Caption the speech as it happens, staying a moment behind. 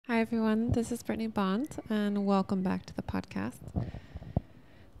Hi everyone, this is Brittnee Bond and welcome back to the podcast.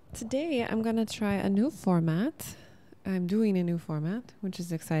 Today I'm going to try a new format. I'm doing a new format, which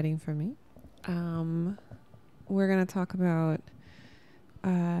is exciting for me. We're going to talk about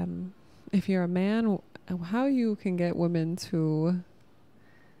if you're a man, how you can get women to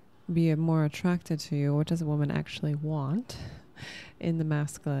be more attracted to you. What does a woman actually want in the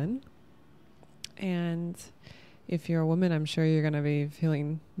masculine? And if you're a woman, I'm sure you're going to be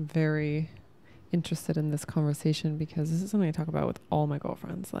feeling very interested in this conversation because this is something I talk about with all my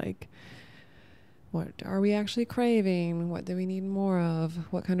girlfriends. Like, what are we actually craving? What do we need more of?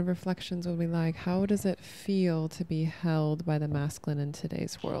 What kind of reflections would we like? How does it feel to be held by the masculine in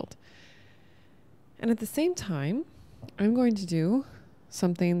today's world? And at the same time, I'm going to do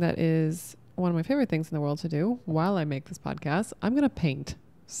something that is one of my favorite things in the world to do while I make this podcast. I'm going to paint.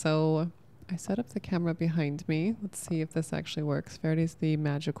 So I set up the camera behind me. Let's see if this actually works. Verity's the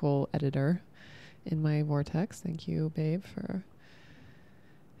magical editor in my vortex. Thank you, babe, for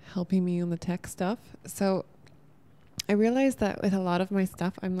helping me on the tech stuff. So I realized that with a lot of my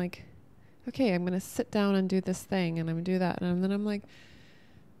stuff, I'm like, okay, I'm going to sit down and do this thing and I'm going to do that. And then I'm like,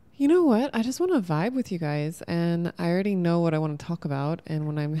 you know what? I just want to vibe with you guys. And I already know what I want to talk about. And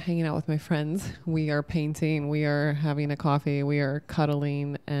when I'm hanging out with my friends, we are painting, we are having a coffee, we are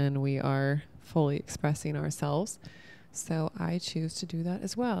cuddling, and we are fully expressing ourselves. So I choose to do that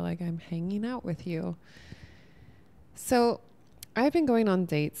as well. Like, I'm hanging out with you. So I've been going on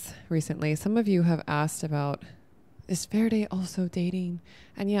dates recently. Some of you have asked about, is Verde also dating?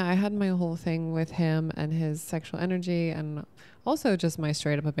 And yeah, I had my whole thing with him and his sexual energy, and also just my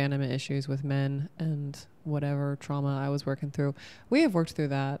straight up abandonment issues with men and whatever trauma I was working through. We have worked through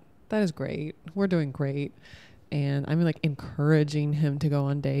that. That is great. We're doing great. And I'm like encouraging him to go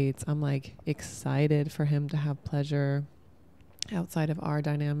on dates. I'm like excited for him to have pleasure outside of our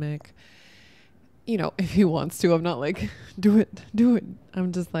dynamic. You know, if he wants to, I'm not like, do it.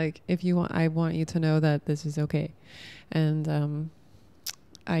 I'm just like, if you want, I want you to know that this is okay. And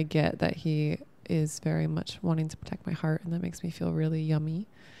I get that he is very much wanting to protect my heart, and that makes me feel really yummy.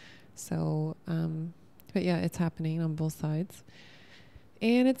 So, but yeah, it's happening on both sides.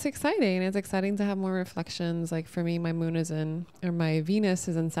 And it's exciting. It's exciting to have more reflections. Like for me, my Venus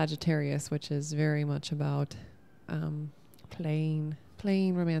is in Sagittarius, which is very much about playing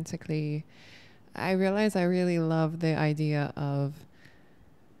romantically. I realize I really love the idea of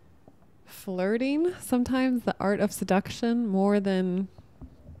flirting, sometimes the art of seduction, more than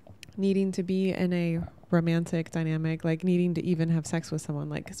needing to be in a romantic dynamic, like needing to even have sex with someone.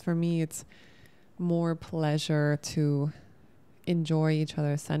 Like, 'cause for me, it's more pleasure to enjoy each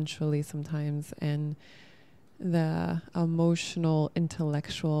other sensually sometimes, and the emotional,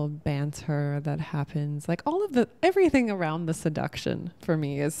 intellectual banter that happens, like everything around the seduction for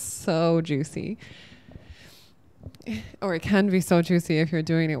me is so juicy. Or it can be so juicy if you're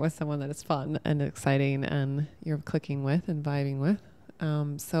doing it with someone that is fun and exciting and you're clicking with and vibing with.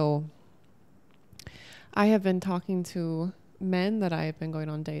 So I have been talking to men that I have been going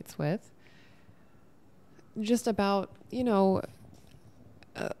on dates with just about,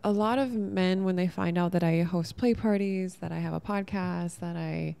 a lot of men, when they find out that I host play parties, that I have a podcast, that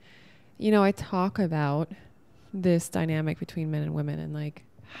I talk about this dynamic between men and women and like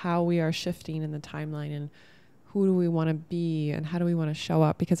how we are shifting in the timeline and who do we want to be and how do we want to show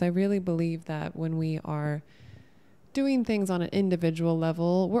up? Because I really believe that when we are doing things on an individual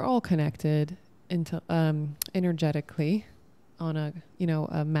level, we're all connected into energetically on a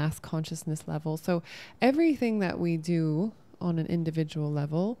mass consciousness level. So everything that we do on an individual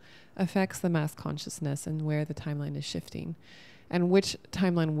level affects the mass consciousness and where the timeline is shifting and which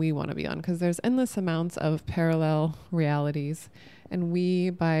timeline we want to be on, because there's endless amounts of parallel realities, and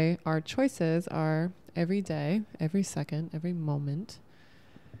we, by our choices, are every day, every second, every moment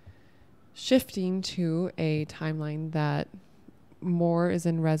shifting to a timeline that more is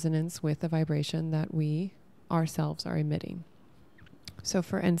in resonance with the vibration that we ourselves are emitting. So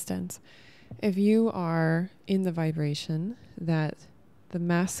for instance, if you are in the vibration that the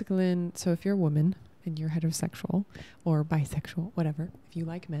masculine, so if you're a woman and you're heterosexual or bisexual, whatever, if you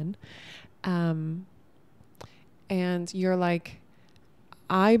like men, and you're like,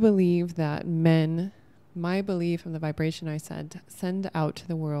 I believe that men, my belief and the vibration I send out to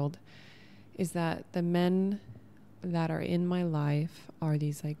the world is that the men that are in my life are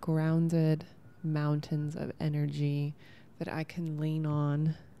these like grounded mountains of energy that I can lean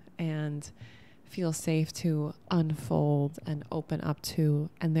on and feel safe to unfold and open up to,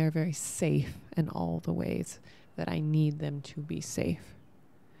 and they're very safe in all the ways that I need them to be safe.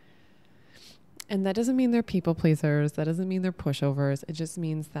 And that doesn't mean they're people pleasers. That doesn't mean they're pushovers. It just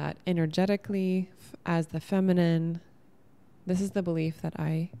means that energetically, as the feminine, this is the belief that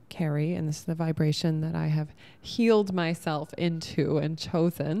I carry, and this is the vibration that I have healed myself into and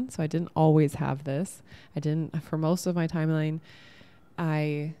chosen. So I didn't always have this. For most of my timeline,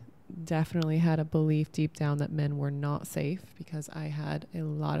 I definitely had a belief deep down that men were not safe because I had a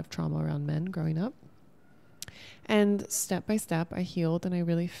lot of trauma around men growing up. And step by step, I healed and I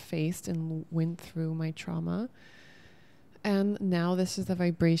really faced and went through my trauma. And now this is the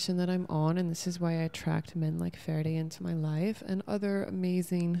vibration that I'm on, and this is why I attract men like Faraday into my life and other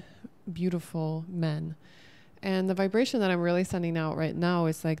amazing, beautiful men. And the vibration that I'm really sending out right now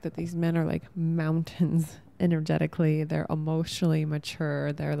is like that these men are like mountains energetically. They're emotionally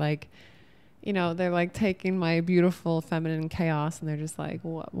mature. They're like, they're like taking my beautiful feminine chaos and they're just like,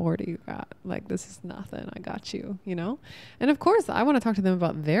 what more do you got? Like, this is nothing. I got you, And of course, I want to talk to them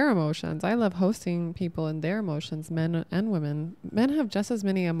about their emotions. I love hosting people and their emotions, men and women. Men have just as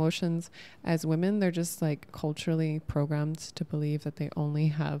many emotions as women. They're just like culturally programmed to believe that they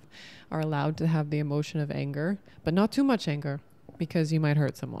only are allowed to have the emotion of anger, but not too much anger because you might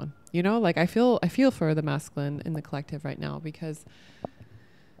hurt someone. Like I feel for the masculine in the collective right now because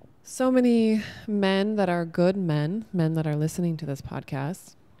so many men that are good men that are listening to this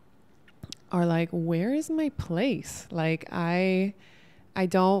podcast are like, where is my place? Like, I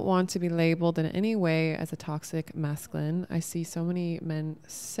don't want to be labeled in any way as a toxic masculine. I see so many men,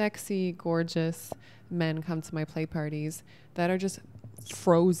 sexy, gorgeous men come to my play parties that are just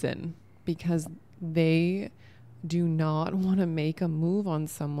frozen because they do not want to make a move on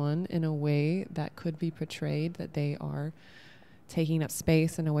someone in a way that could be portrayed that they are taking up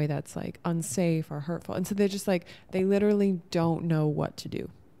space in a way that's like unsafe or hurtful. And so they're just like, they literally don't know what to do.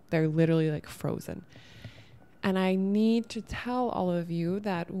 They're literally like frozen. And I need to tell all of you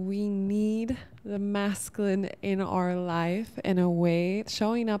that we need the masculine in our life in a way,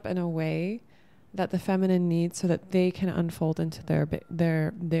 showing up in a way that the feminine needs so that they can unfold into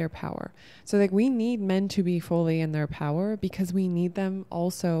their power. So like we need men to be fully in their power because we need them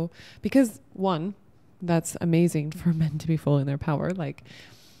also because one, that's amazing for men to be full in their power.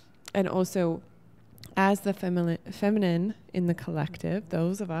 And also as the feminine in the collective,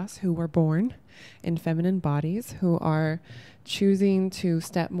 those of us who were born in feminine bodies, who are choosing to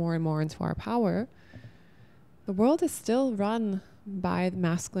step more and more into our power, the world is still run by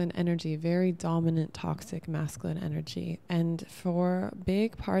masculine energy, very dominant, toxic masculine energy. And for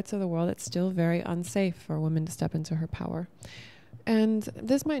big parts of the world, it's still very unsafe for a woman to step into her power. And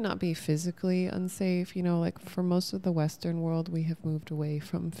this might not be physically unsafe, like for most of the Western world, we have moved away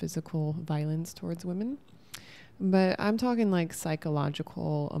from physical violence towards women. But I'm talking like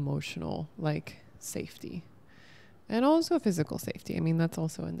psychological, emotional, like safety. And also physical safety. I mean, that's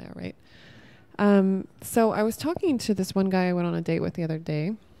also in there, right? So I was talking to this one guy I went on a date with the other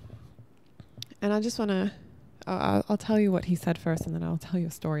day. And I just want to, I'll tell you what he said first, and then I'll tell you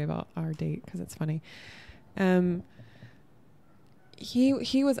a story about our date because it's funny.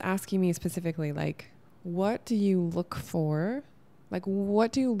 He was asking me specifically, like, what do you look for? Like,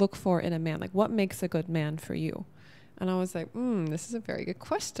 what do you look for in a man? Like, what makes a good man for you? And I was like, this is a very good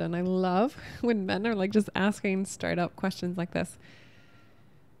question. I love when men are like just asking straight up questions like this.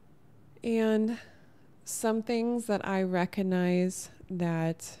 And some things that I recognize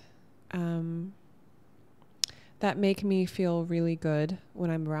that that make me feel really good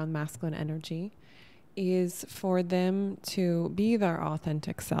when I'm around masculine energy is for them to be their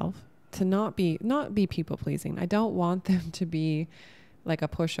authentic self, to not be people pleasing. I don't want them to be like a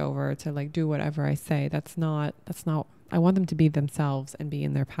pushover to like do whatever I say. That's not, I want them to be themselves and be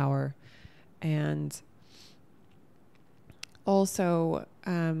in their power. And also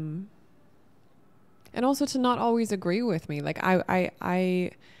to not always agree with me. Like I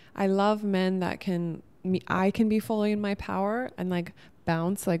love men that I can be fully in my power and like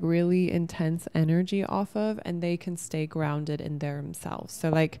bounce like really intense energy off of, and they can stay grounded in themselves. So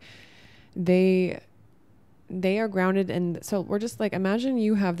like they are grounded. And so we're just like, imagine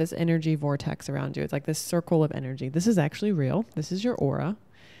you have this energy vortex around you. It's like this circle of energy. This is actually real. This is your aura.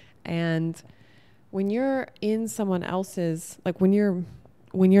 And when you're in someone else's, like when you're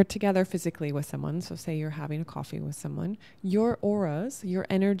together physically with someone, so say you're having a coffee with someone, your auras, your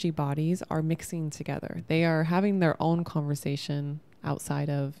energy bodies are mixing together. They are having their own conversation outside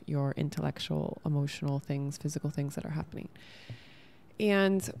of your intellectual, emotional things, physical things that are happening.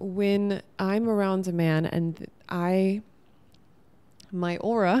 And when I'm around a man and my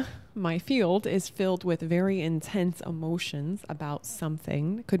aura, my field is filled with very intense emotions about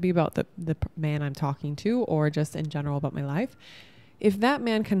something, it could be about the man I'm talking to or just in general about my life. If that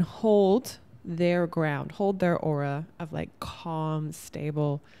man can hold their ground, hold their aura of like calm,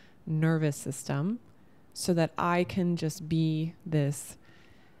 stable nervous system so that I can just be this,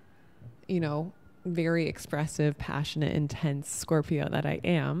 you know, very expressive, passionate, intense Scorpio that I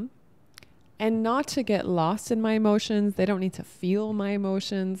am, and not to get lost in my emotions. They don't need to feel my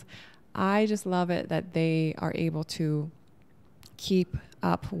emotions. I just love it that they are able to keep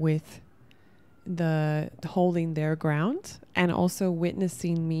up with the holding their ground and also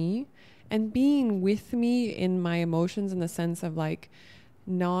witnessing me and being with me in my emotions, in the sense of like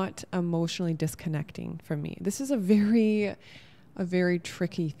not emotionally disconnecting from me. This is a very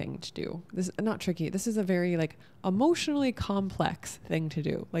tricky thing to do. This is not tricky. This is a very like emotionally complex thing to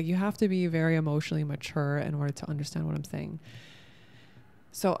do. Like you have to be very emotionally mature in order to understand what I'm saying.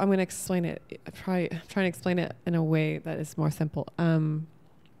 So I'm going to explain it, trying to explain it in a way that is more simple.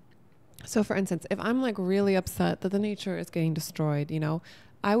 So for instance, if I'm like really upset that the nature is getting destroyed, you know,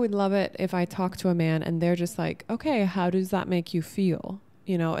 I would love it if I talk to a man and they're just like, okay, how does that make you feel?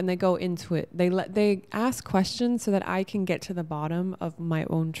 You know, and they go into it. They ask questions so that I can get to the bottom of my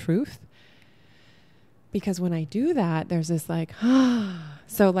own truth. Because when I do that, there's this like,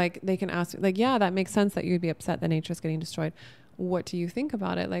 so like they can ask, like, yeah, that makes sense that you'd be upset that nature is getting destroyed. What do you think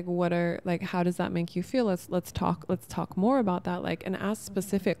about it? Like, how does that make you feel? Let's talk more about that. Like, and ask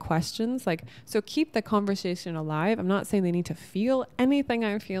specific questions. Like, so keep the conversation alive. I'm not saying they need to feel anything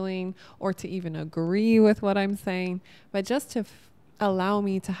I'm feeling or to even agree with what I'm saying, but just to allow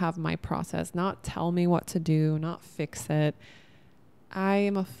me to have my process, not tell me what to do, not fix it. I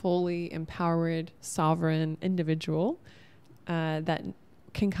am a fully empowered, sovereign individual that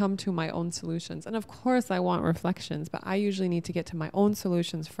can come to my own solutions. And of course I want reflections, but I usually need to get to my own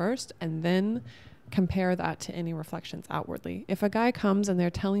solutions first and then compare that to any reflections outwardly. If a guy comes and they're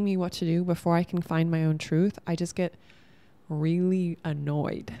telling me what to do before I can find my own truth, I just get really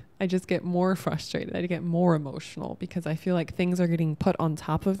annoyed. I just get more frustrated. I get more emotional because I feel like things are getting put on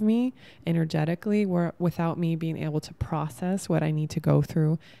top of me energetically without me being able to process what I need to go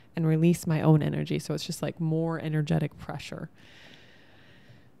through and release my own energy. So it's just like more energetic pressure.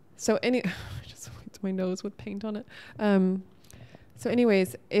 So I just wiped my nose with paint on it. So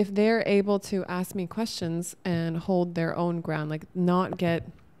anyways, if they're able to ask me questions and hold their own ground, like not get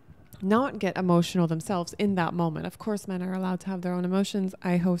emotional themselves in that moment. Of course, men are allowed to have their own emotions.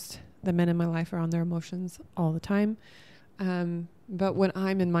 I host the men in my life around their emotions all the time. But when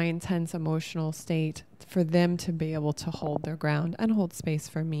I'm in my intense emotional state, for them to be able to hold their ground and hold space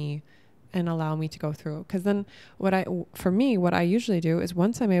for me and allow me to go through. Because then what I usually do is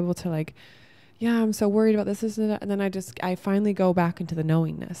once I'm able to like, yeah, I'm so worried about this and that, and then I finally go back into the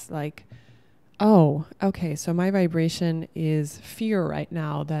knowingness, like, oh, okay, so my vibration is fear right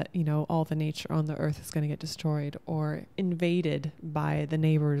now that, you know, all the nature on the earth is going to get destroyed or invaded by the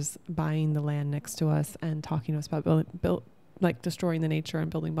neighbors buying the land next to us and talking to us about like destroying the nature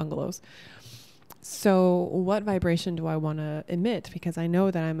and building bungalows. So what vibration do I want to emit? Because I know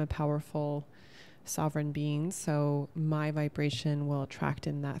that I'm a powerful sovereign being, so my vibration will attract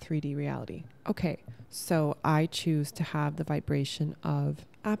in that 3D reality. Okay, so I choose to have the vibration of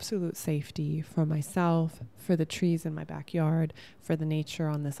absolute safety for myself, for the trees in my backyard, for the nature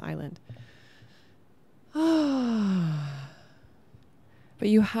on this island. But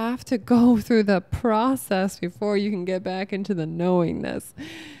you have to go through the process before you can get back into the knowingness.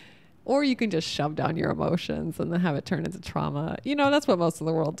 Or you can just shove down your emotions and then have it turn into trauma. You know, that's what most of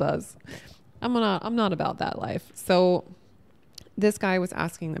the world does. I'm not about that life. So this guy was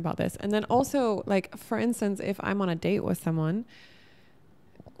asking about this. And then also, like, for instance, if I'm on a date with someone,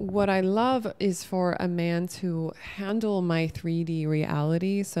 what I love is for a man to handle my 3D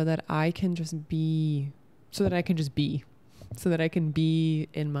reality so that I can just be, so that I can be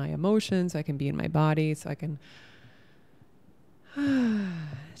in my emotions, so I can be in my body, so I can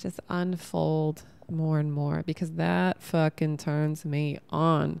just unfold more and more, because that fucking turns me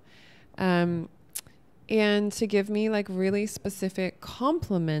on. And to give me like really specific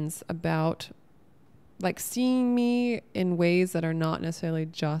compliments about like seeing me in ways that are not necessarily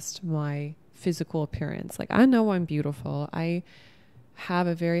just my physical appearance. Like, I know I'm beautiful. I have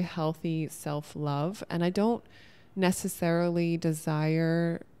a very healthy self-love, and I don't necessarily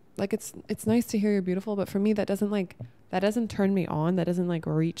desire, like, it's nice to hear you're beautiful, but for me, that doesn't turn me on. That doesn't like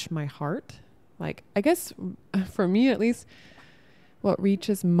reach my heart. Like, I guess for me at least, what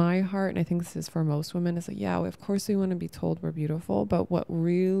reaches my heart, and I think this is for most women, is like, yeah, of course we want to be told we're beautiful, but what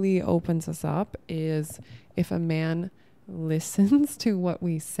really opens us up is if a man listens to what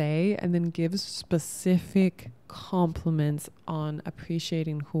we say and then gives specific compliments on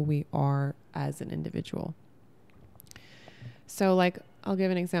appreciating who we are as an individual. So like, I'll give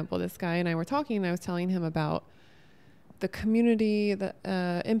an example. This guy and I were talking, and I was telling him about the community, the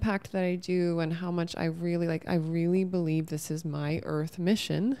impact that I do, and how much I really believe this is my earth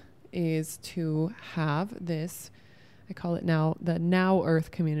mission, is to have this, I call it now the now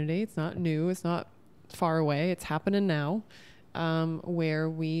earth community. It's not new, it's not far away, it's happening now, where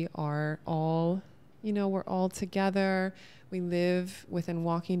we are all, we're all together. We live within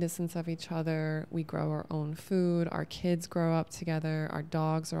walking distance of each other. We grow our own food. Our kids grow up together. Our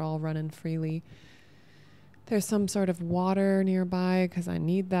dogs are all running freely. There's some sort of water nearby because I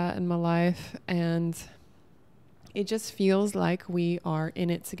need that in my life. And it just feels like we are in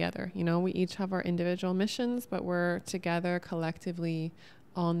it together. We each have our individual missions, but we're together collectively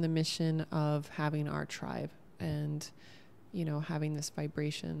on the mission of having our tribe and, having this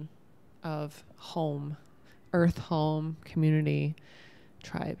vibration of home, earth, home, community,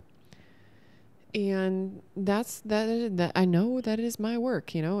 tribe. And that I know that is my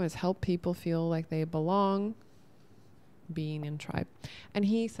work, is help people feel like they belong, being in tribe. And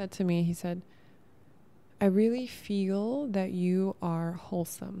he said to me, I really feel that you are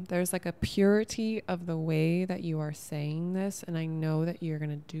wholesome. There's like a purity of the way that you are saying this. And I know that you're going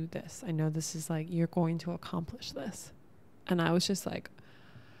to do this. I know this is like, you're going to accomplish this. And I was just like,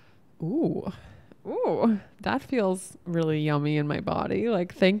 ooh, that feels really yummy in my body.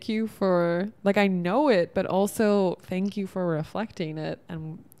 Like, thank you for, like, I know it, but also thank you for reflecting it.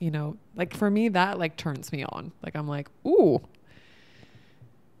 And, like for me, that like turns me on. Like, I'm like, ooh.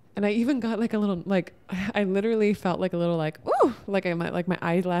 And I even got like a little, like, I literally felt like a little like, ooh, like my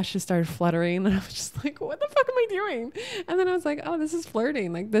eyelashes started fluttering. And I was just like, what the fuck am I doing? And then I was like, oh, this is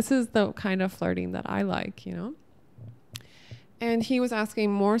flirting. Like, this is the kind of flirting that I like, And he was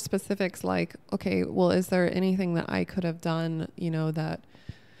asking more specifics like, okay, well, is there anything that I could have done, that,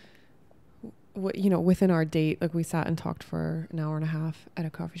 within our date? Like, we sat and talked for an hour and a half at a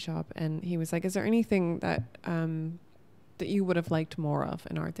coffee shop. And he was like, is there anything that that you would have liked more of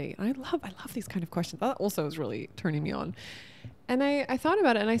in our date? And I love these kind of questions. That also is really turning me on. And I thought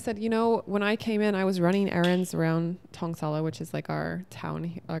about it, and I said, when I came in, I was running errands around Tongsala, which is like our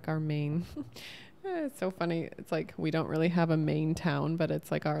town, like our main... It's so funny. It's like we don't really have a main town, but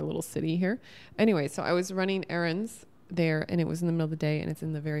it's like our little city here. Anyway, so I was running errands there, and it was in the middle of the day, and it's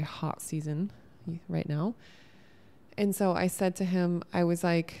in the very hot season right now. And so I said to him, I was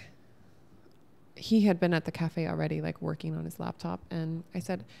like, he had been at the cafe already, like working on his laptop. And I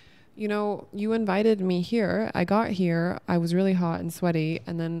said, you invited me here. I got here. I was really hot and sweaty.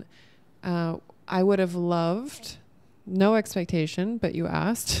 And then I would have loved, no expectation, but you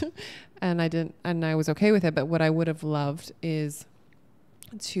asked. And I didn't, and I was okay with it. But what I would have loved is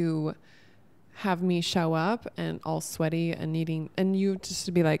to have me show up and all sweaty and needing, and you just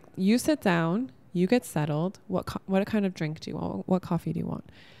to be like, you sit down, you get settled. What kind of drink do you want? What coffee do you want?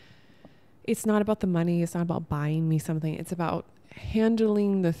 It's not about the money. It's not about buying me something. It's about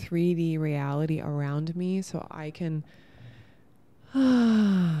handling the 3D reality around me so I can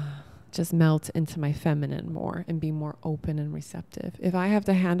just melt into my feminine more and be more open and receptive. If I have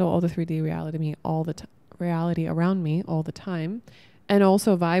to handle all the 3D reality reality around me all the time, and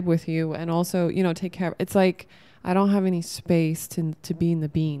also vibe with you, and also, take care of, it's like I don't have any space to be in the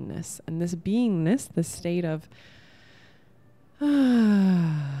beingness. And this beingness, the state of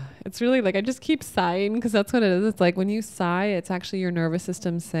it's really like, I just keep sighing because that's what it is. It's like when you sigh, it's actually your nervous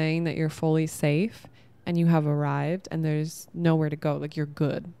system saying that you're fully safe and you have arrived and there's nowhere to go. Like, you're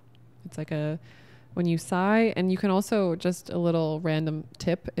good. It's like when you sigh, and you can also, just a little random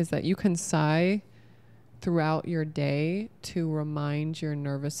tip is that you can sigh throughout your day to remind your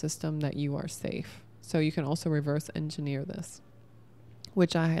nervous system that you are safe. So you can also reverse engineer this,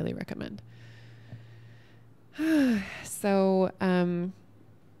 which I highly recommend. So,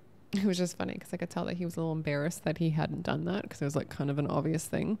 it was just funny because I could tell that he was a little embarrassed that he hadn't done that because it was like kind of an obvious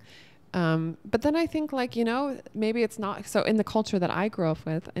thing. But then I think, like, maybe it's not. So in the culture that I grew up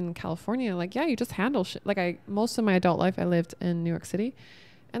with in California, like, yeah, you just handle shit. Like, most of my adult life, I lived in New York City,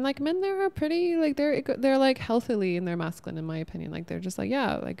 and like men there are pretty, like, they're like healthily in their masculine, in my opinion. Like, they're just like,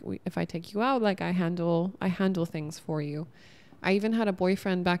 yeah, like if I take you out, like I handle things for you. I even had a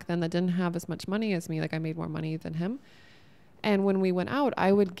boyfriend back then that didn't have as much money as me. Like, I made more money than him. And when we went out,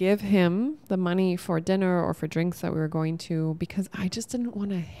 I would give him the money for dinner or for drinks that we were going to, because I just didn't want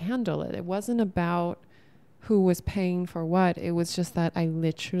to handle it. It wasn't about who was paying for what. It was just that I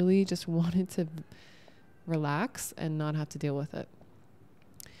literally just wanted to relax and not have to deal with it.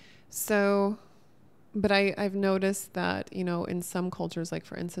 So, but I've noticed that, in some cultures, like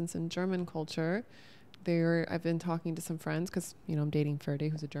for instance, in German culture, I've been talking to some friends because, I'm dating Ferdy,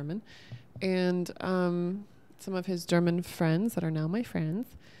 who's a German. And some of his German friends that are now my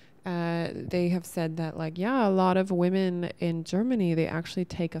friends, they have said that like, yeah, a lot of women in Germany, they actually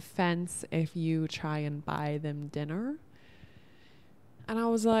take offense if you try and buy them dinner. And I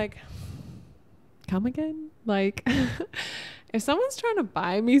was like, come again? Like, if someone's trying to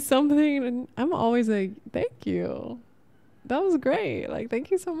buy me something, and I'm always like, thank you. That was great. Like,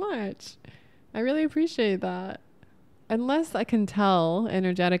 thank you so much. I really appreciate that. Unless I can tell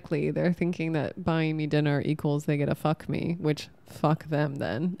energetically, they're thinking that buying me dinner equals they get to fuck me, which fuck them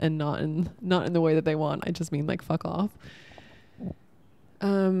then, and not in the way that they want. I just mean like fuck off.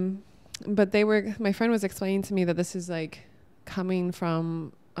 But my friend was explaining to me that this is like coming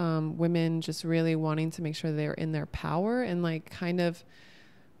from women just really wanting to make sure they're in their power and like kind of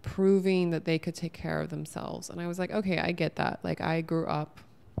proving that they could take care of themselves. And I was like, okay, I get that. Like, I grew up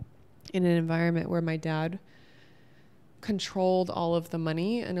in an environment where my dad controlled all of the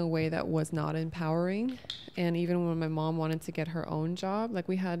money in a way that was not empowering. And even when my mom wanted to get her own job, like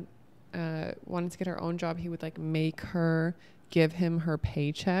wanted to get her own job, he would like make her give him her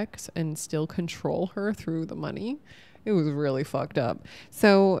paychecks and still control her through the money. It was really fucked up.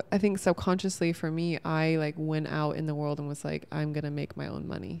 So I think subconsciously for me, I like went out in the world and was like, I'm going to make my own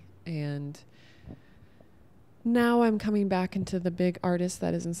money. And now I'm coming back into the big artist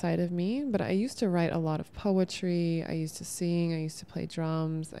that is inside of me. But I used to write a lot of poetry. I used to sing. I used to play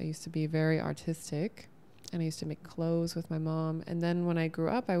drums. I used to be very artistic. And I used to make clothes with my mom. And then when I grew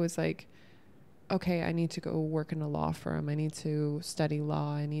up, I was like, okay, I need to go work in a law firm. I need to study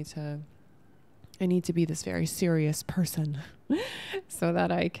law. I need to be this very serious person so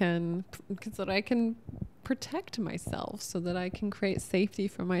that I can protect myself, so that I can create safety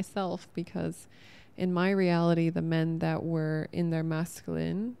for myself. Because in my reality, the men that were in their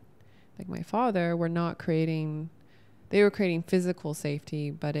masculine, like my father, they were creating physical safety,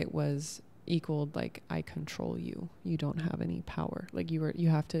 but it was equaled like, I control you. You don't have any power. Like you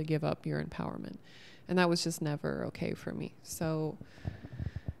have to give up your empowerment. And that was just never okay for me. So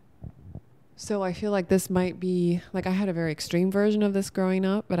I feel like this might be like, I had a very extreme version of this growing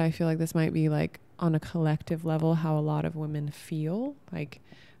up, but I feel like this might be like on a collective level how a lot of women feel. Like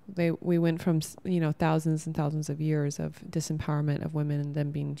we went from, thousands and thousands of years of disempowerment of women and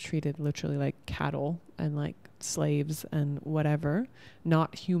them being treated literally like cattle and like slaves and whatever,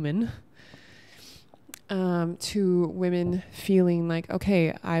 not human, to women feeling like,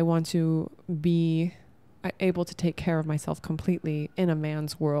 okay, I want to be able to take care of myself completely in a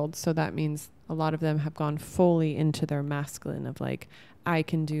man's world. So that means a lot of them have gone fully into their masculine of like, I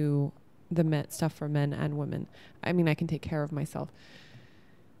can do the stuff for men and women. I mean, I can take care of myself.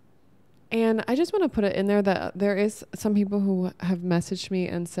 And I just want to put it in there that there is some people who have messaged me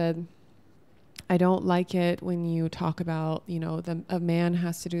and said, I don't like it when you talk about, a man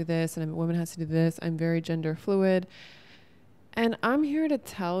has to do this and a woman has to do this. I'm very gender fluid. And I'm here to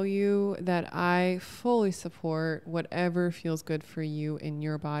tell you that I fully support whatever feels good for you in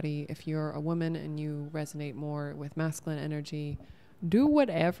your body. If you're a woman and you resonate more with masculine energy, do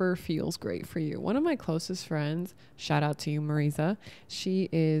whatever feels great for you. One of my closest friends, shout out to you, Marisa, she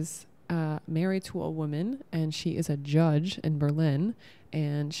is married to a woman and she is a judge in Berlin.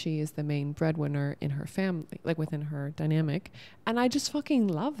 And she is the main breadwinner in her family, like within her dynamic. And I just fucking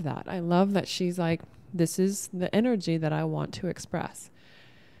love that. I love that she's like, this is the energy that I want to express.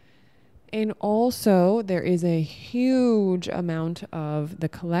 And also there is a huge amount of the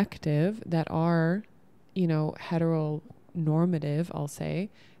collective that are, heteronormative, I'll say.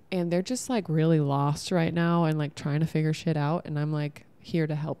 And they're just like really lost right now and like trying to figure shit out. And I'm like here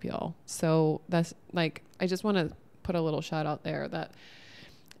to help y'all. So that's like, I just want to put a little shout out there that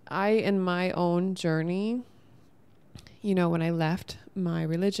in my own journey, when I left my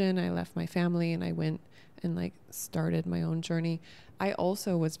religion, I left my family and I went and like started my own journey, I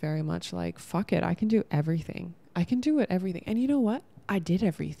also was very much like, fuck it. I can do everything. I can do everything. And you know what? I did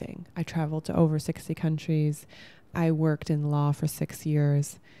everything. I traveled to over 60 countries. I worked in law for 6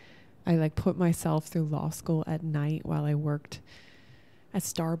 years. I like put myself through law school at night while I worked at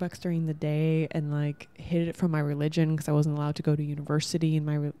Starbucks during the day and like hid it from my religion because I wasn't allowed to go to university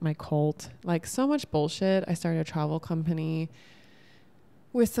in my cult. Like so much bullshit. I started a travel company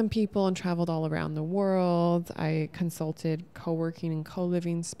with some people and traveled all around the world. I consulted co-working and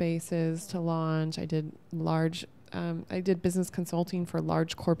co-living spaces to launch. I did business consulting for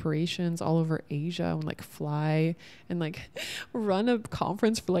large corporations all over Asia and like fly and like run a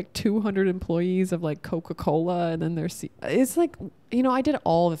conference for like 200 employees of like Coca-Cola. And then it's like, I did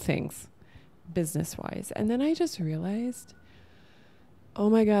all the things business wise. And then I just realized, oh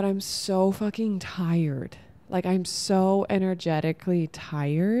my God, I'm so fucking tired. Like I'm so energetically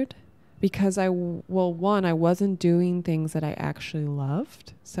tired because one, I wasn't doing things that I actually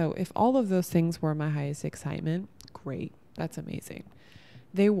loved. So if all of those things were my highest excitement, great. That's amazing.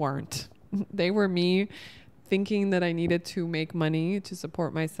 They weren't. They were me thinking that I needed to make money to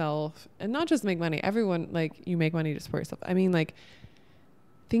support myself, and not just make money. Everyone, like, you make money to support yourself. I mean, like,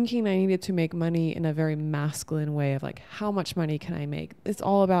 thinking I needed to make money in a very masculine way of like, how much money can I make? It's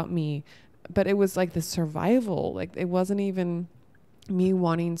all about me. But it was like the survival. Like, it wasn't even me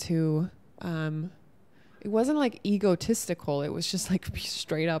wanting to, it wasn't like egotistical. It was just like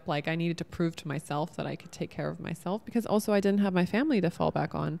straight up, like, I needed to prove to myself that I could take care of myself, because also I didn't have my family to fall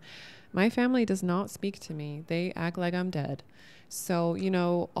back on. My family does not speak to me. They act like I'm dead. So, you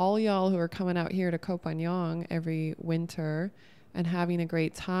know, all y'all who are coming out here to Koh Phangan every winter and having a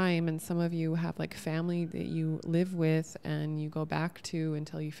great time, and some of you have like family that you live with and you go back to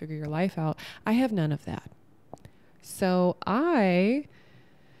until you figure your life out. I have none of that. So it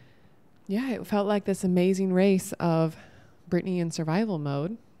felt like this amazing race of Brittnee in survival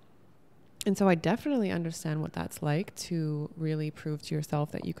mode. And so I definitely understand what that's like, to really prove to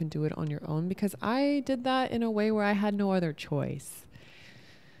yourself that you can do it on your own, because I did that in a way where I had no other choice.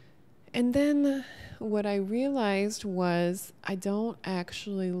 And then what I realized was I don't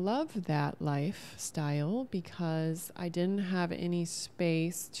actually love that lifestyle, because I didn't have any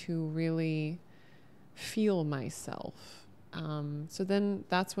space to really feel myself. So then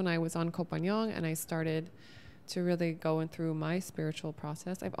that's when I was on Koh Phangan and I started to really going through my spiritual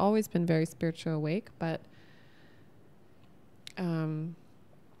process. I've always been very spiritual awake, but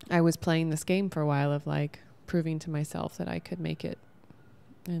I was playing this game for a while of like proving to myself that I could make it.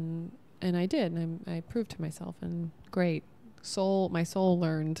 And I did. And I proved to myself, and great. My soul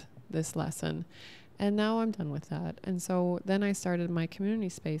learned this lesson. And now I'm done with that. And so then I started my community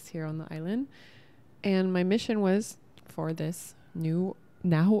space here on the island. And my mission was for this new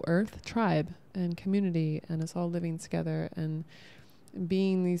Now Earth tribe and community, and us all living together and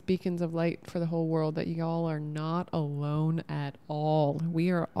being these beacons of light for the whole world, that y'all are not alone at all.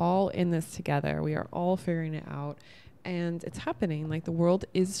 We are all in this together. We are all figuring it out. And it's happening. Like, the world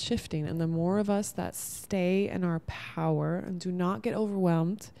is shifting. And the more of us that stay in our power and do not get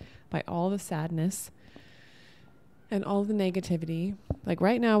overwhelmed by all the sadness and all the negativity. Like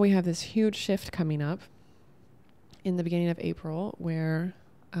right now we have this huge shift coming up in the beginning of April where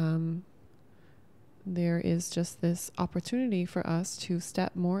there is just this opportunity for us to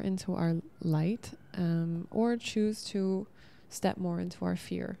step more into our light, or choose to step more into our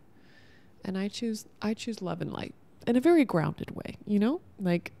fear. And I choose love and light in a very grounded way, you know?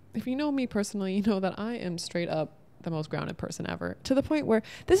 Like, if you know me personally, you know that I am straight up the most grounded person ever, to the point where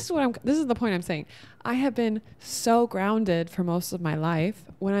this is the point I'm saying. I have been so grounded for most of my life,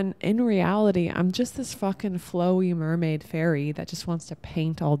 when in reality, I'm just this fucking flowy mermaid fairy that just wants to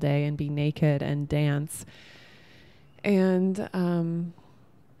paint all day and be naked and dance. And I'm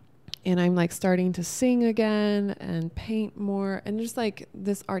like starting to sing again and paint more, and just like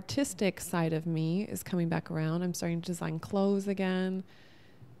this artistic side of me is coming back around. I'm starting to design clothes again,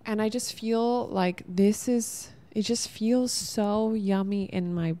 and I just feel like it just feels so yummy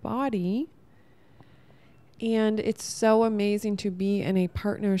in my body. And it's so amazing to be in a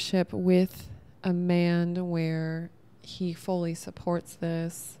partnership with a man where he fully supports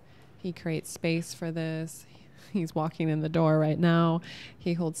this. He creates space for this. He's walking in the door right now.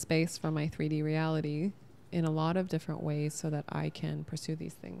 He holds space for my 3D reality in a lot of different ways so that I can pursue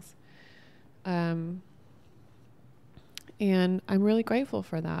these things. And I'm really grateful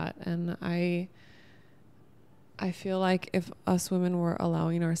for that. And I feel like if us women were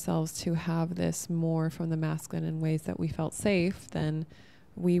allowing ourselves to have this more from the masculine in ways that we felt safe, then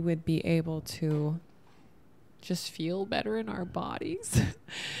we would be able to just feel better in our bodies.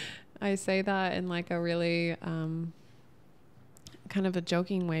 I say that in like a really kind of a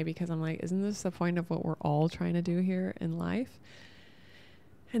joking way, because I'm like, isn't this the point of what we're all trying to do here in life?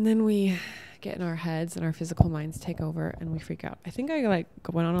 And then we get in our heads and our physical minds take over and we freak out. I think I like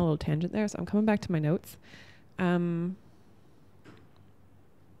went on a little tangent there, so I'm coming back to my notes.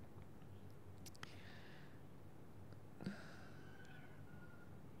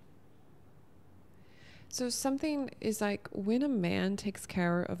 So something is like, when a man takes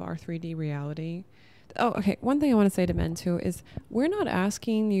care of our 3D reality. Oh, okay. One thing I want to say to men too is, we're not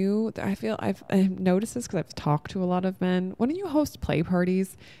asking you. I feel I've noticed this because I've talked to a lot of men. When you host play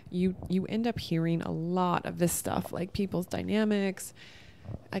parties, you end up hearing a lot of this stuff, like people's dynamics,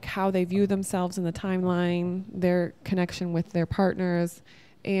 like how they view themselves in the timeline, their connection with their partners.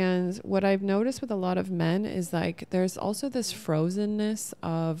 And what I've noticed with a lot of men is like, there's also this frozenness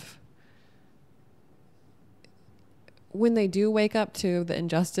of when they do wake up to the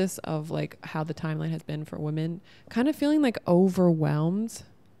injustice of like how the timeline has been for women, kind of feeling like overwhelmed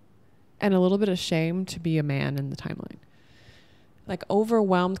and a little bit ashamed to be a man in the timeline. Like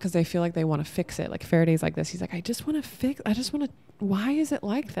overwhelmed because they feel like they want to fix it. Like Faraday's like this. He's like, I just want to, why is it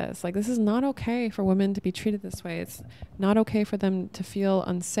like this? Like, this is not okay for women to be treated this way. It's not okay for them to feel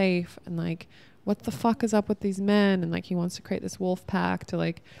unsafe. And like, what the fuck is up with these men? And like, he wants to create this wolf pack to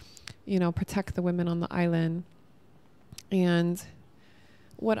like, you know, protect the women on the island. And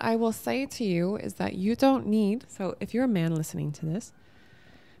what I will say to you is that you don't need, so if you're a man listening to this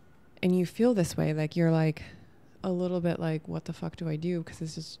and you feel this way, like you're like a little bit like, what the fuck do I do? Because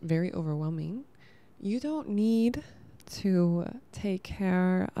it's just very overwhelming. You don't need to take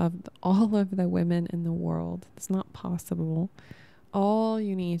care of all of the women in the world. It's not possible. All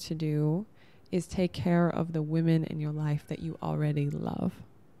you need to do is take care of the women in your life that you already love.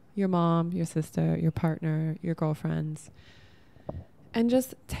 Your mom, your sister, your partner, your girlfriends. And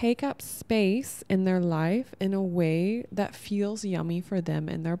just take up space in their life in a way that feels yummy for them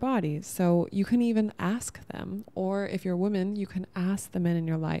and their bodies. So you can even ask them, or if you're a woman, you can ask the men in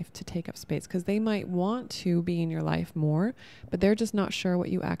your life to take up space because they might want to be in your life more, but they're just not sure what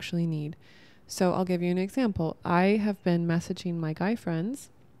you actually need. So I'll give you an example. I have been messaging my guy friends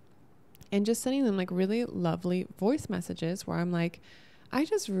and just sending them like really lovely voice messages where I'm like, I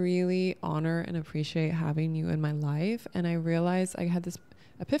just really honor and appreciate having you in my life. And I realized I had this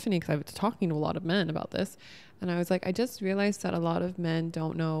epiphany because I was talking to a lot of men about this. And I was like, I just realized that a lot of men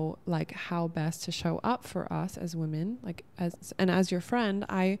don't know like how best to show up for us as women. Like as your friend,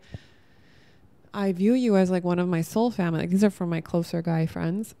 I view you as like one of my soul family. Like, these are from my closer guy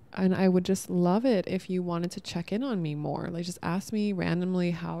friends. And I would just love it if you wanted to check in on me more. Like, just ask me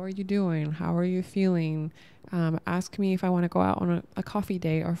randomly, how are you doing? How are you feeling? Ask me if I want to go out on a coffee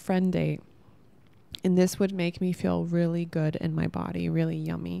date or friend date. And this would make me feel really good in my body, really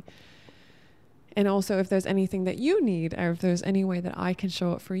yummy. And also, if there's anything that you need, or if there's any way that I can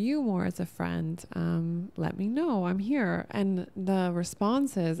show up for you more as a friend, let me know. I'm here. And the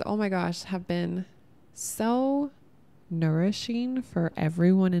responses, oh my gosh, have been so nourishing for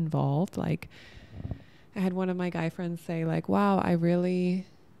everyone involved. Like, I had one of my guy friends say like, wow, I really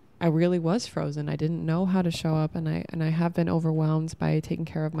was frozen. I didn't know how to show up, and I have been overwhelmed by taking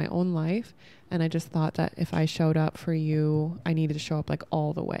care of my own life. And I just thought that if I showed up for you, I needed to show up like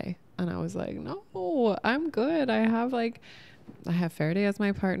all the way. And I was like, no, I'm good. I have Faraday as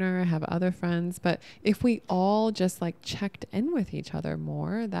my partner. I have other friends. But if we all just like checked in with each other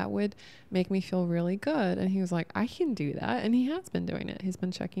more, that would make me feel really good. And he was like, I can do that. And he has been doing it. He's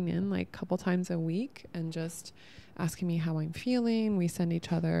been checking in like a couple times a week and just asking me how I'm feeling. We send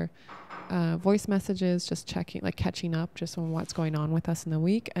each other voice messages, just checking, like catching up just on what's going on with us in the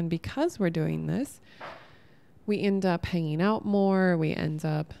week. And because we're doing this, we end up hanging out more. We end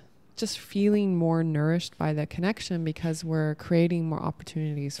up just feeling more nourished by the connection because we're creating more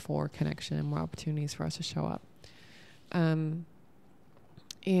opportunities for connection and more opportunities for us to show up. And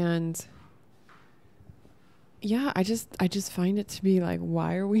yeah, I just find it to be like,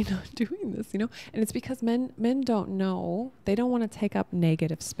 why are we not doing this? You know? And it's because men don't know. They don't want to take up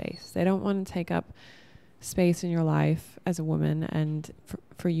negative space. They don't want to take up space in your life as a woman and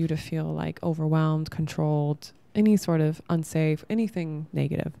for you to feel like overwhelmed, controlled, any sort of unsafe, anything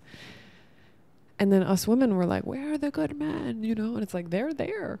negative. And then us women were like, where are the good men? You know, and it's like, they're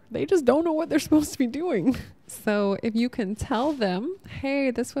there. They just don't know what they're supposed to be doing. So if you can tell them, hey,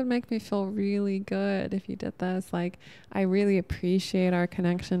 this would make me feel really good if you did this. Like, I really appreciate our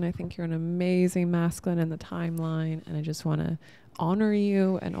connection. I think you're an amazing masculine in the timeline. And I just want to honor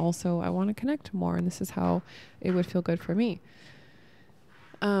you. And also I want to connect more. And this is how it would feel good for me.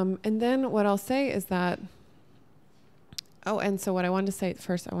 And then what I'll say is that, and so what I wanted to say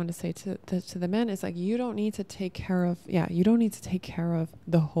first, I wanted to say to the men is like, you don't need to take care of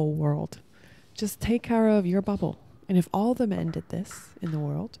the whole world. Just take care of your bubble. And if all the men did this in the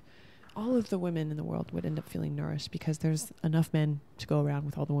world, all of the women in the world would end up feeling nourished because there's enough men to go around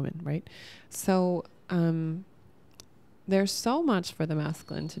with all the women, right? So there's so much for the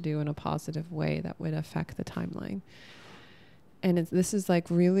masculine to do in a positive way that would affect the timeline. And this is like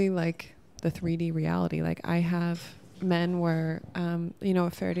really like the 3D reality. Like, I have men where,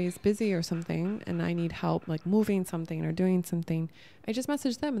 if Faraday's busy or something and I need help like moving something or doing something, I just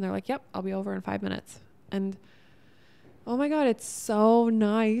message them and they're like, yep, I'll be over in 5 minutes. And oh my God, it's so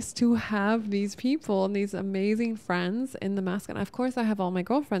nice to have these people and these amazing friends in the masculine. Of course, I have all my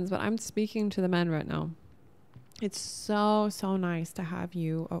girlfriends, but I'm speaking to the men right now. it's so, so nice to have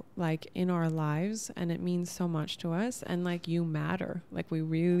you like in our lives, and it means so much to us. And like, you matter. Like, we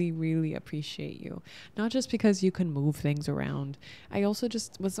really, really appreciate you. Not just because you can move things around. I also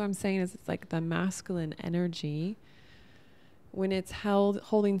just, what I'm saying is, it's like the masculine energy, when it's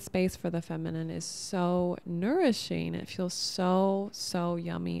holding space for the feminine, is so nourishing. It feels so, so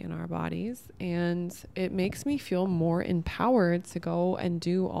yummy in our bodies. And it makes me feel more empowered to go and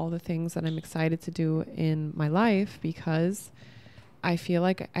do all the things that I'm excited to do in my life, because I feel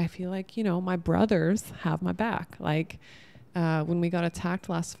like, you know, my brothers have my back. Like, when we got attacked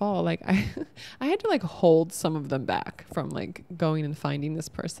last fall, like I had to like hold some of them back from like going and finding this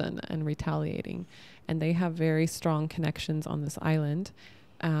person and retaliating. And they have very strong connections on this island.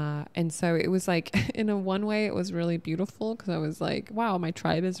 And so it was like, in a one way, it was really beautiful, because I was like, wow, my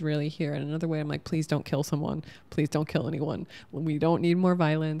tribe is really here. And another way, I'm like, please don't kill someone. Please don't kill anyone. We don't need more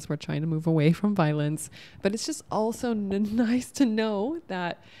violence. We're trying to move away from violence. But it's just also nice to know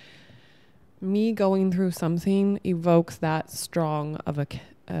that me going through something evokes that strong of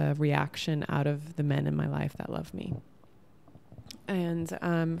a reaction out of the men in my life that love me. And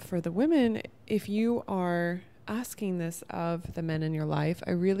for the women, if you are asking this of the men in your life,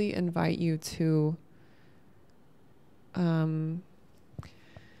 I really invite you to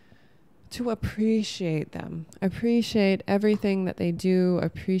appreciate them, appreciate everything that they do,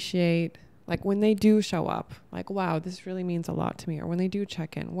 appreciate like when they do show up, like, wow, this really means a lot to me. Or when they do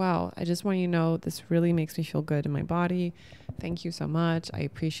check in, wow, I just want you to know this really makes me feel good in my body. Thank you so much. I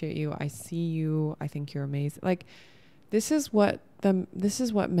appreciate you. I see you. I think you're amazing. Like, this is what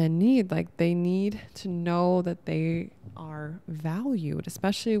men need. Like, they need to know that they are valued,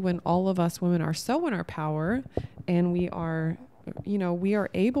 especially when all of us women are so in our power, and we are, you know, we are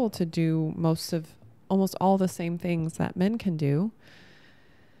able to do almost all the same things that men can do.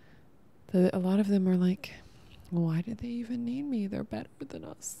 A lot of them are like, why do they even need me? They're better than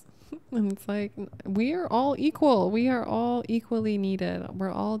us. And it's like, we are all equal. We are all equally needed. We're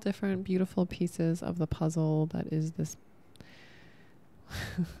all different, beautiful pieces of the puzzle that is this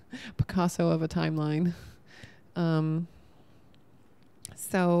Picasso of a timeline.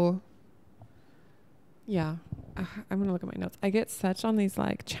 So yeah, I'm going to look at my notes. I get such on these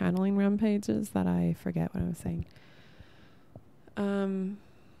like channeling rampages that I forget what I was saying.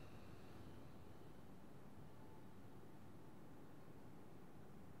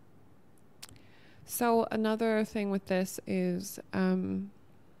 So another thing with this is, you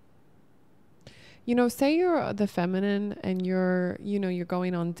know, say you're the feminine and you're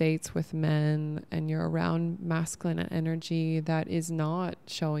going on dates with men and you're around masculine energy that is not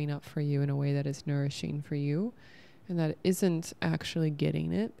showing up for you in a way that is nourishing for you, and that isn't actually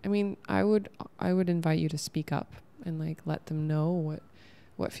getting it. I mean, I would invite you to speak up and like let them know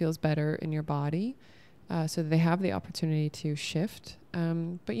what feels better in your body, so that they have the opportunity to shift.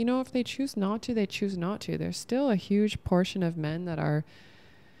 But you know, if they choose not to, they choose not to. There's still a huge portion of men that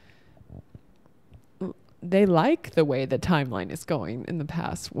they like the way the timeline is going in the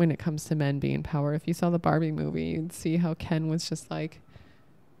past when it comes to men being in power. If you saw the Barbie movie, you'd see how Ken was just like,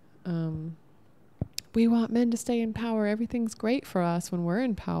 we want men to stay in power. Everything's great for us when we're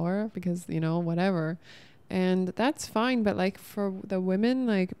in power because, you know, whatever. And that's fine. But like for the women,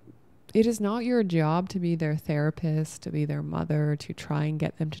 like, it is not your job to be their therapist, to be their mother, to try and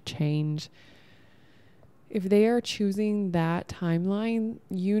get them to change. If they are choosing that timeline,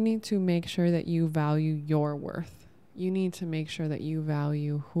 you need to make sure that you value your worth. You need to make sure that you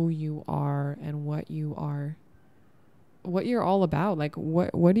value who you are and what you're all about. Like,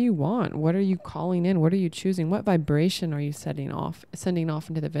 what do you want? What are you calling in? What are you choosing? What vibration are you sending off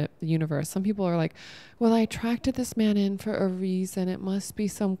into the universe? Some people are like, well, I attracted this man in for a reason. It must be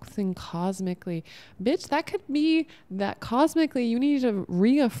something cosmically. Bitch, that could be that cosmically you need to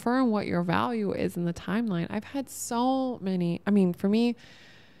reaffirm what your value is in the timeline. I've had so many, I mean, for me,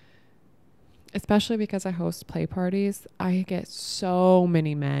 especially because I host play parties, I get so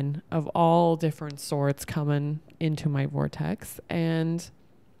many men of all different sorts coming into my vortex. And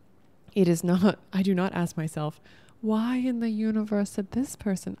it is not, I do not ask myself, why in the universe did this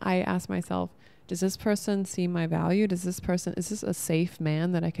person? I ask myself, does this person see my value? Is this a safe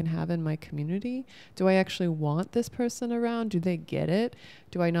man that I can have in my community? Do I actually want this person around? Do they get it?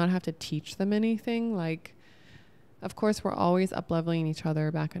 Do I not have to teach them anything? Like, of course, we're always up-leveling each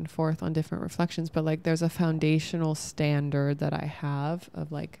other back and forth on different reflections, but like there's a foundational standard that I have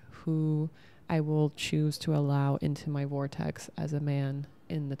of like who I will choose to allow into my vortex as a man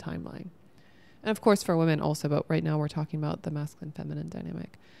in the timeline. And of course for women also, but right now we're talking about the masculine-feminine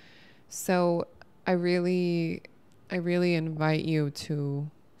dynamic. So I really invite you to,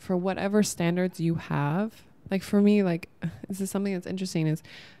 for whatever standards you have, Like for me, like this is something that's interesting is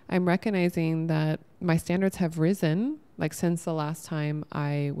I'm recognizing that my standards have risen like since the last time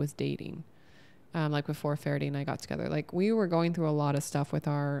I was dating. Like before Faraday and I got together, like we were going through a lot of stuff with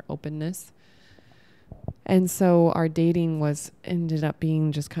our openness. And so our dating was ended up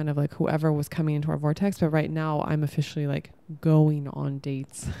being just kind of like whoever was coming into our vortex. But right now I'm officially like going on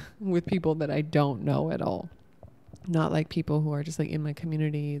dates with people that I don't know at all. Not like people who are just like in my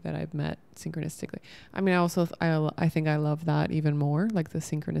community that I've met synchronistically. I mean, I think I love that even more, like the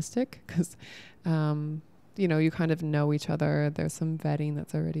synchronistic, because, you know, you kind of know each other. There's some vetting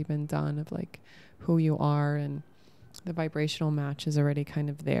that's already been done of like who you are, and the vibrational match is already kind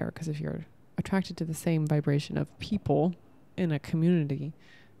of there. Because if you're attracted to the same vibration of people in a community,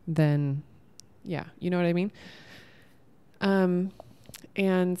 then yeah, you know what I mean?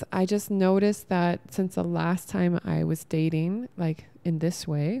 And I just noticed that since the last time I was dating, like in this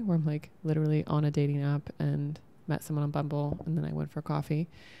way, where I'm like literally on a dating app and met someone on Bumble and then I went for coffee.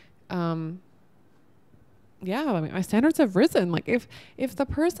 Yeah, I mean, my standards have risen. Like if the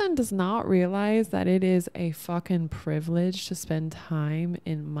person does not realize that it is a fucking privilege to spend time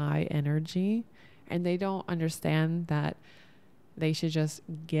in my energy, and they don't understand that they should just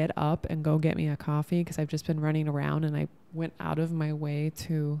get up and go get me a coffee because I've just been running around and I went out of my way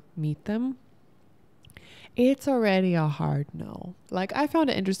to meet them, it's already a hard no. Like I found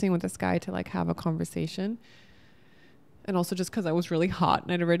it interesting with this guy to like have a conversation. And also just because I was really hot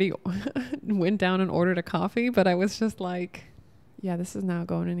and I'd already went down and ordered a coffee. But I was just like, yeah, this is not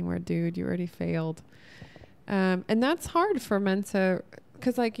going anywhere, dude. You already failed. And that's hard for men to,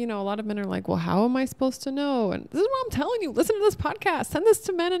 because like, you know, a lot of men are like, well, how am I supposed to know? And this is what I'm telling you. Listen to this podcast. Send this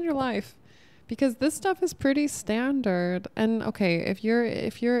to men in your life. Because this stuff is pretty standard. And okay, if you're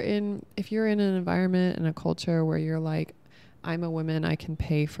in an environment and a culture where you're like, I'm a woman, I can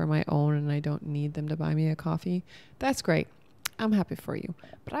pay for my own and I don't need them to buy me a coffee, that's great. I'm happy for you.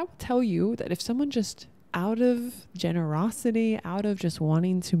 But I will tell you that if someone just out of generosity, out of just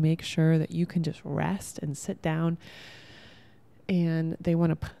wanting to make sure that you can just rest and sit down, and they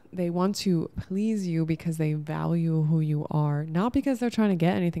want to please you because they value who you are, not because they're trying to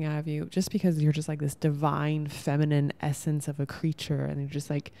get anything out of you, just because you're just like this divine feminine essence of a creature, and they're just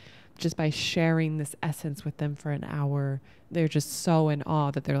like, just by sharing this essence with them for an hour, they're just so in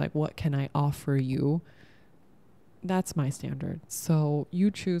awe that they're like, what can I offer you? That's my standard. So you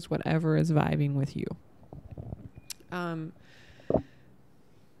choose whatever is vibing with you.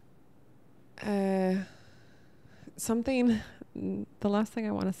 The last thing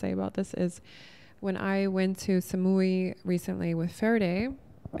I want to say about this is when I went to Samui recently with Faraday,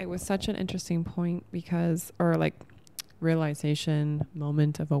 it was such an interesting point because, or like realization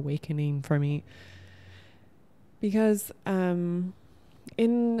moment of awakening for me, because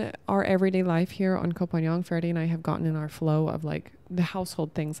in our everyday life here on Koh Phangan, Faraday and I have gotten in our flow of like the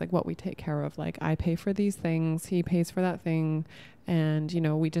household things, like what we take care of. Like I pay for these things, he pays for that thing. And, you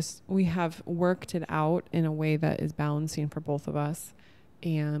know, we have worked it out in a way that is balancing for both of us.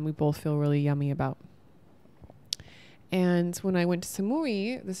 And we both feel really yummy about. And when I went to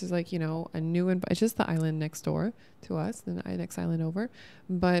Samui, this is like, you know, it's just the island next door to us, the next island over.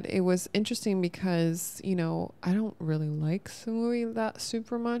 But it was interesting because, you know, I don't really like Samui that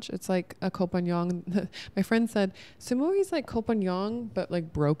super much. It's like a Koh Phangan. My friend said, Samui is like Koh Phangan, but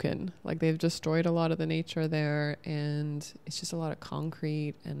like broken. Like they've destroyed a lot of the nature there, and it's just a lot of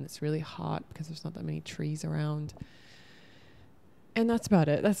concrete, and it's really hot because there's not that many trees around. And that's about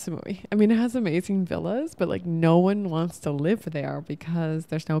it. That's Samui. I mean, it has amazing villas, but like no one wants to live there because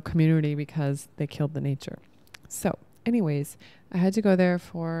there's no community because they killed the nature. So anyways, I had to go there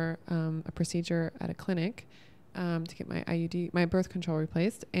for a procedure at a clinic to get my IUD, my birth control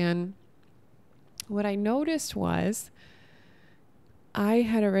replaced. And what I noticed was I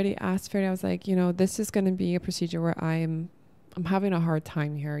had already asked Ferdy, I was like, you know, this is going to be a procedure where I'm having a hard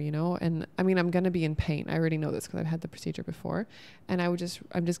time here, you know, and I mean, I'm going to be in pain. I already know this because I've had the procedure before, and I'm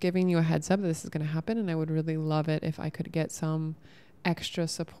just giving you a heads up that this is going to happen. And I would really love it if I could get some extra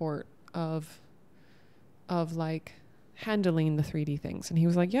support of like handling the 3D things. And he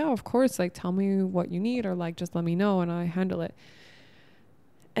was like, yeah, of course. Like, tell me what you need, or like, just let me know and I handle it.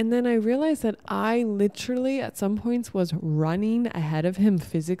 And then I realized that I literally at some points was running ahead of him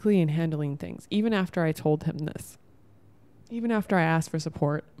physically and handling things, even after I told him this. Even after I asked for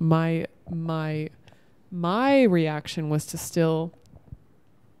support, my reaction was to still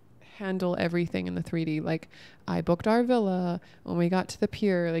handle everything in the 3D. Like I booked our villa. When we got to the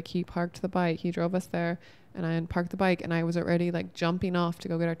pier, like he parked the bike, he drove us there, and I parked the bike, and I was already like jumping off to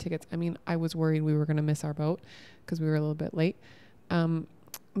go get our tickets. I mean, I was worried we were going to miss our boat because we were a little bit late.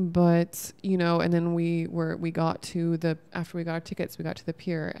 But, you know, and then after we got our tickets, we got to the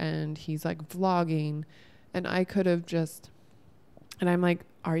pier and he's like vlogging, and I could have just, and I'm like,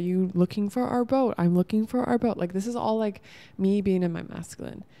 are you looking for our boat? I'm looking for our boat. Like, this is all like me being in my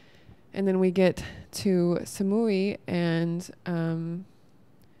masculine. And then we get to Samui, and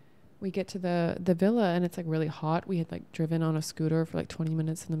we get to the villa, and it's like really hot. We had like driven on a scooter for like 20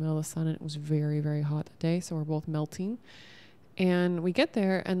 minutes in the middle of the sun, and it was very, very hot that day. So we're both melting. And we get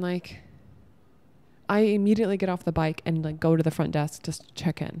there, and like I immediately get off the bike and like go to the front desk just to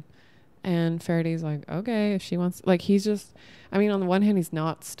check in. And Faraday's like, okay, if she wants, like, he's just, I mean, on the one hand, he's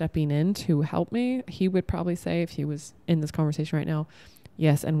not stepping in to help me. He would probably say, if he was in this conversation right now,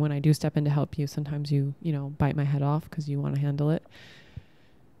 yes. And when I do step in to help you, sometimes you know, bite my head off because you want to handle it.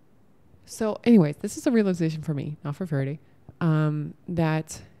 So anyways, this is a realization for me, not for Faraday,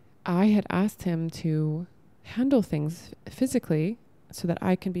 that I had asked him to handle things physically so that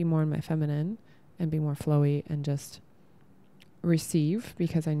I can be more in my feminine and be more flowy and just receive,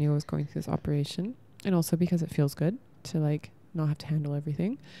 because I knew I was going through this operation, and also because it feels good to like not have to handle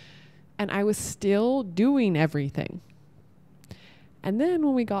everything. And I was still doing everything. And then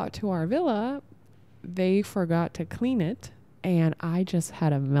when we got to our villa, they forgot to clean it, and I just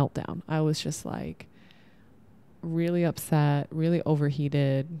had a meltdown. I was just like really upset, really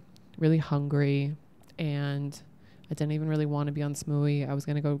overheated, really hungry, and I didn't even really want to be on Smoothie. I was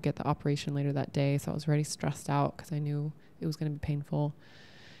going to go get the operation later that day, so I was already stressed out because I knew it was going to be painful.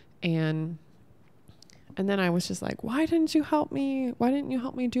 And then I was just like, why didn't you help me? Why didn't you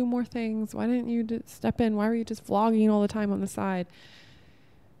help me do more things? Why didn't you step in? Why were you just vlogging all the time on the side?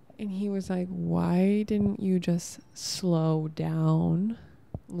 And he was like, why didn't you just slow down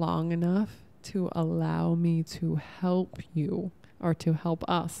long enough to allow me to help you, or to help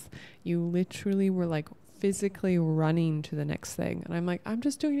us? You literally were like physically running to the next thing. And I'm like, I'm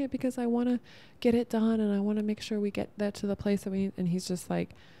just doing it because I want to get it done, and I want to make sure we get that to the place that we need. And he's just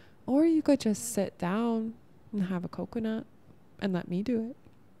like, or you could just sit down and have a coconut and let me do it.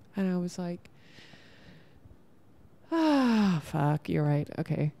 And I was like, fuck, you're right.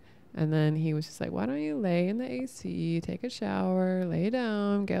 Okay. And then he was just like, why don't you lay in the AC, take a shower, lay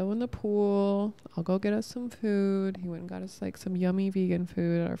down, go in the pool. I'll go get us some food. He went and got us like some yummy vegan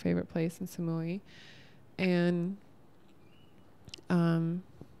food at our favorite place in Samui. And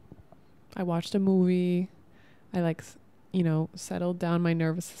I watched a movie. I like, you know, settled down my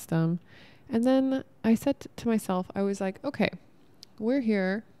nervous system. And then I said to myself, I was like, okay, we're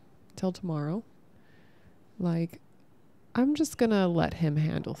here till tomorrow. Like, I'm just going to let him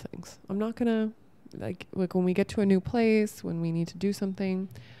handle things. I'm not going to, like when we get to a new place, when we need to do something,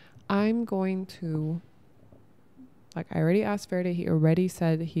 I'm going to, like, I already asked Faraday. He already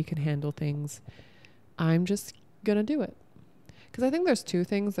said that he can handle things. I'm just going to do it. Because I think there's two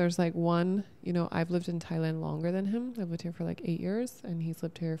things. There's like one, you know, I've lived in Thailand longer than him. I've lived here for like 8 years, and he's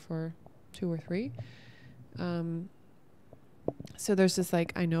lived here for 2 or 3. So there's just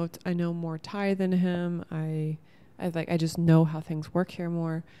like, I know more Thai than him. I just know how things work here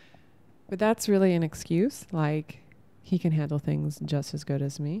more. But that's really an excuse. Like, he can handle things just as good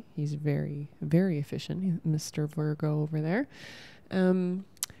as me. He's very, very efficient. Mr. Virgo over there. And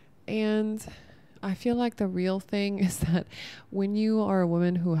I feel like the real thing is that when you are a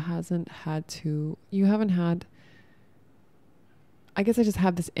woman who hasn't had to, I guess I just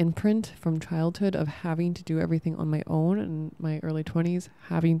have this imprint from childhood of having to do everything on my own. In my early 20s,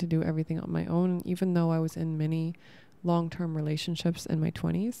 having to do everything on my own. Even though I was in many long-term relationships in my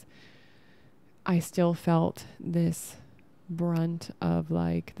 20s, I still felt this brunt of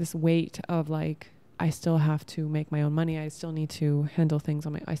like, this weight of like, I still have to make my own money. I still need to handle things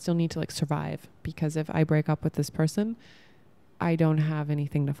I still need to like survive, because if I break up with this person, I don't have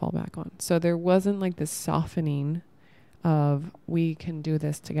anything to fall back on. So there wasn't like this softening of, we can do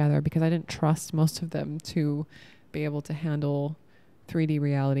this together, because I didn't trust most of them to be able to handle 3D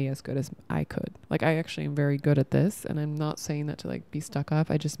reality as good as I could. Like, I actually am very good at this, and I'm not saying that to like be stuck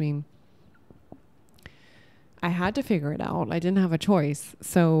up. I just mean, I had to figure it out. I didn't have a choice.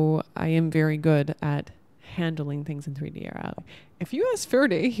 So I am very good at handling things in 3D reality. If you ask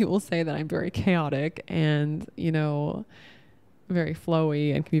Ferdy, he will say that I'm very chaotic and, you know, very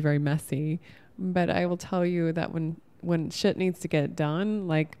flowy and can be very messy. But I will tell you that when shit needs to get done,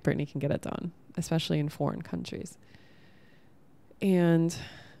 like, Brittnee can get it done, especially in foreign countries. And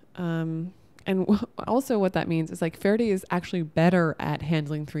also what that means is like, Faraday is actually better at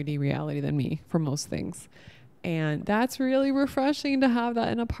handling 3D reality than me for most things. And that's really refreshing to have that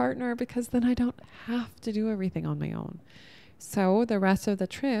in a partner, because then I don't have to do everything on my own. So the rest of the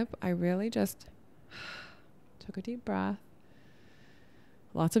trip, I really just took a deep breath,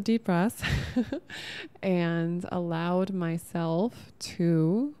 lots of deep breaths and allowed myself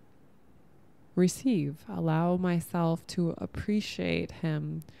to receive, allow myself to appreciate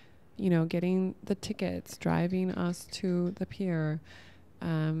him, you know, getting the tickets, driving us to the pier,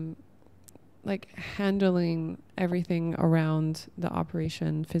 like handling everything around the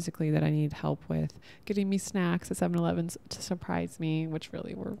operation physically that I needed help with, getting me snacks at 7-Eleven to surprise me, which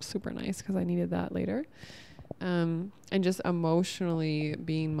really were super nice because I needed that later. And just emotionally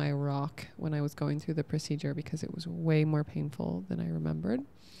being my rock when I was going through the procedure, because it was way more painful than I remembered.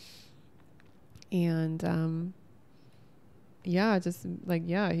 And just like,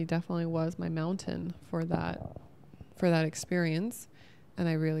 he definitely was my mountain for that experience. And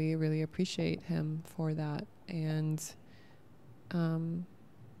I really, really appreciate him for that. And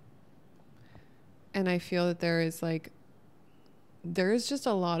I feel that there is just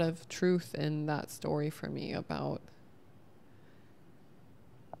a lot of truth in that story for me about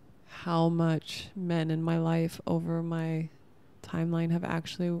how much men in my life over my timeline have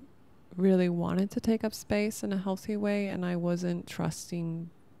actually really wanted to take up space in a healthy way. And I wasn't trusting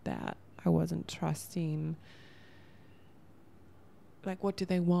that. I wasn't trusting, like, what do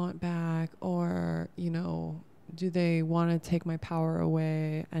they want back? Or, you know, do they want to take my power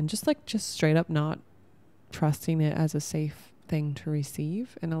away? And just straight up not trusting it as a safe thing to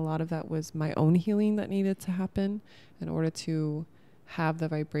receive. And a lot of that was my own healing that needed to happen in order to have the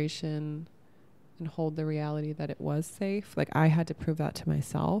vibration and hold the reality that it was safe. Like, I had to prove that to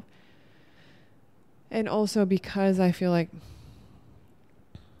myself. And also because I feel like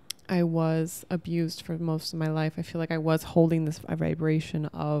I was abused for most of my life, I feel like I was holding this vibration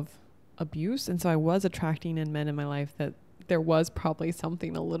of abuse. And so I was attracting in men in my life that there was probably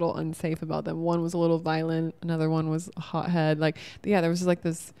something a little unsafe about them. One was a little violent. Another one was a hothead. Like, there was like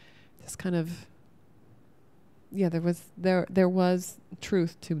this kind of, there was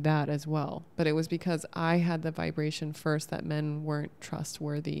truth to that as well. But it was because I had the vibration first that men weren't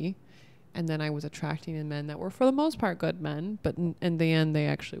trustworthy. And then I was attracting in men that were, for the most part, good men. But in the end, they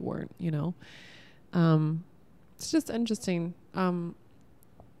actually weren't, you know. It's just interesting.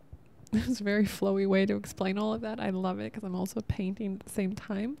 It's a very flowy way to explain all of that. I love it because I'm also painting at the same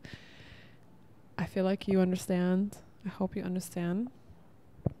time. I feel like you understand. I hope you understand.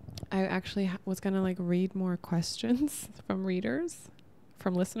 I actually was going to read more questions from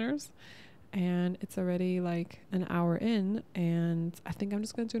listeners. And it's already an hour in, and I think I'm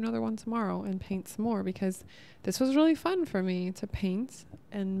just going to do another one tomorrow and paint some more, because this was really fun for me to paint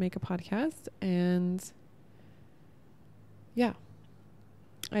and make a podcast. And yeah,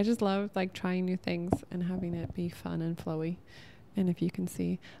 I just love trying new things and having it be fun and flowy. And if you can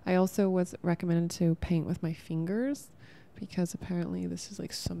see, I also was recommended to paint with my fingers, because apparently this is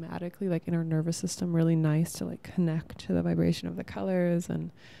somatically in our nervous system really nice to connect to the vibration of the colors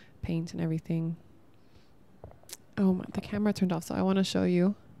and paint and everything. Oh, the camera turned off, so I want to show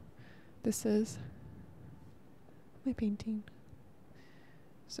you. This is my painting.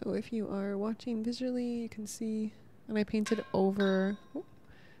 So if you are watching visually, you can see. And I painted over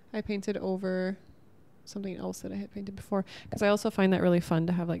something else that I had painted before, because I also find that really fun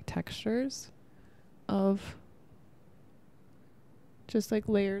to have textures of just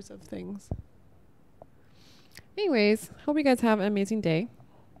layers of things. Anyways, hope you guys have an amazing day.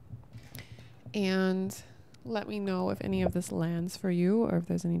 And let me know if any of this lands for you, or if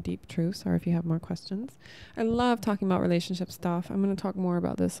there's any deep truths, or if you have more questions. I love talking about relationship stuff. I'm going to talk more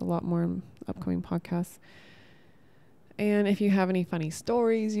about this a lot more in upcoming podcasts. And if you have any funny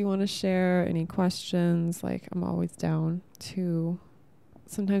stories you want to share, any questions, I'm always down to.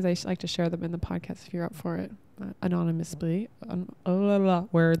 Sometimes I like to share them in the podcast if you're up for it, anonymously.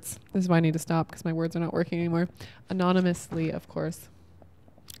 Words. This is why I need to stop, because my words are not working anymore. Anonymously, of course.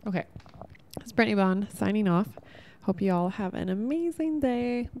 Okay. It's Brittnee Bond signing off. Hope you all have an amazing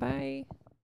day. Bye.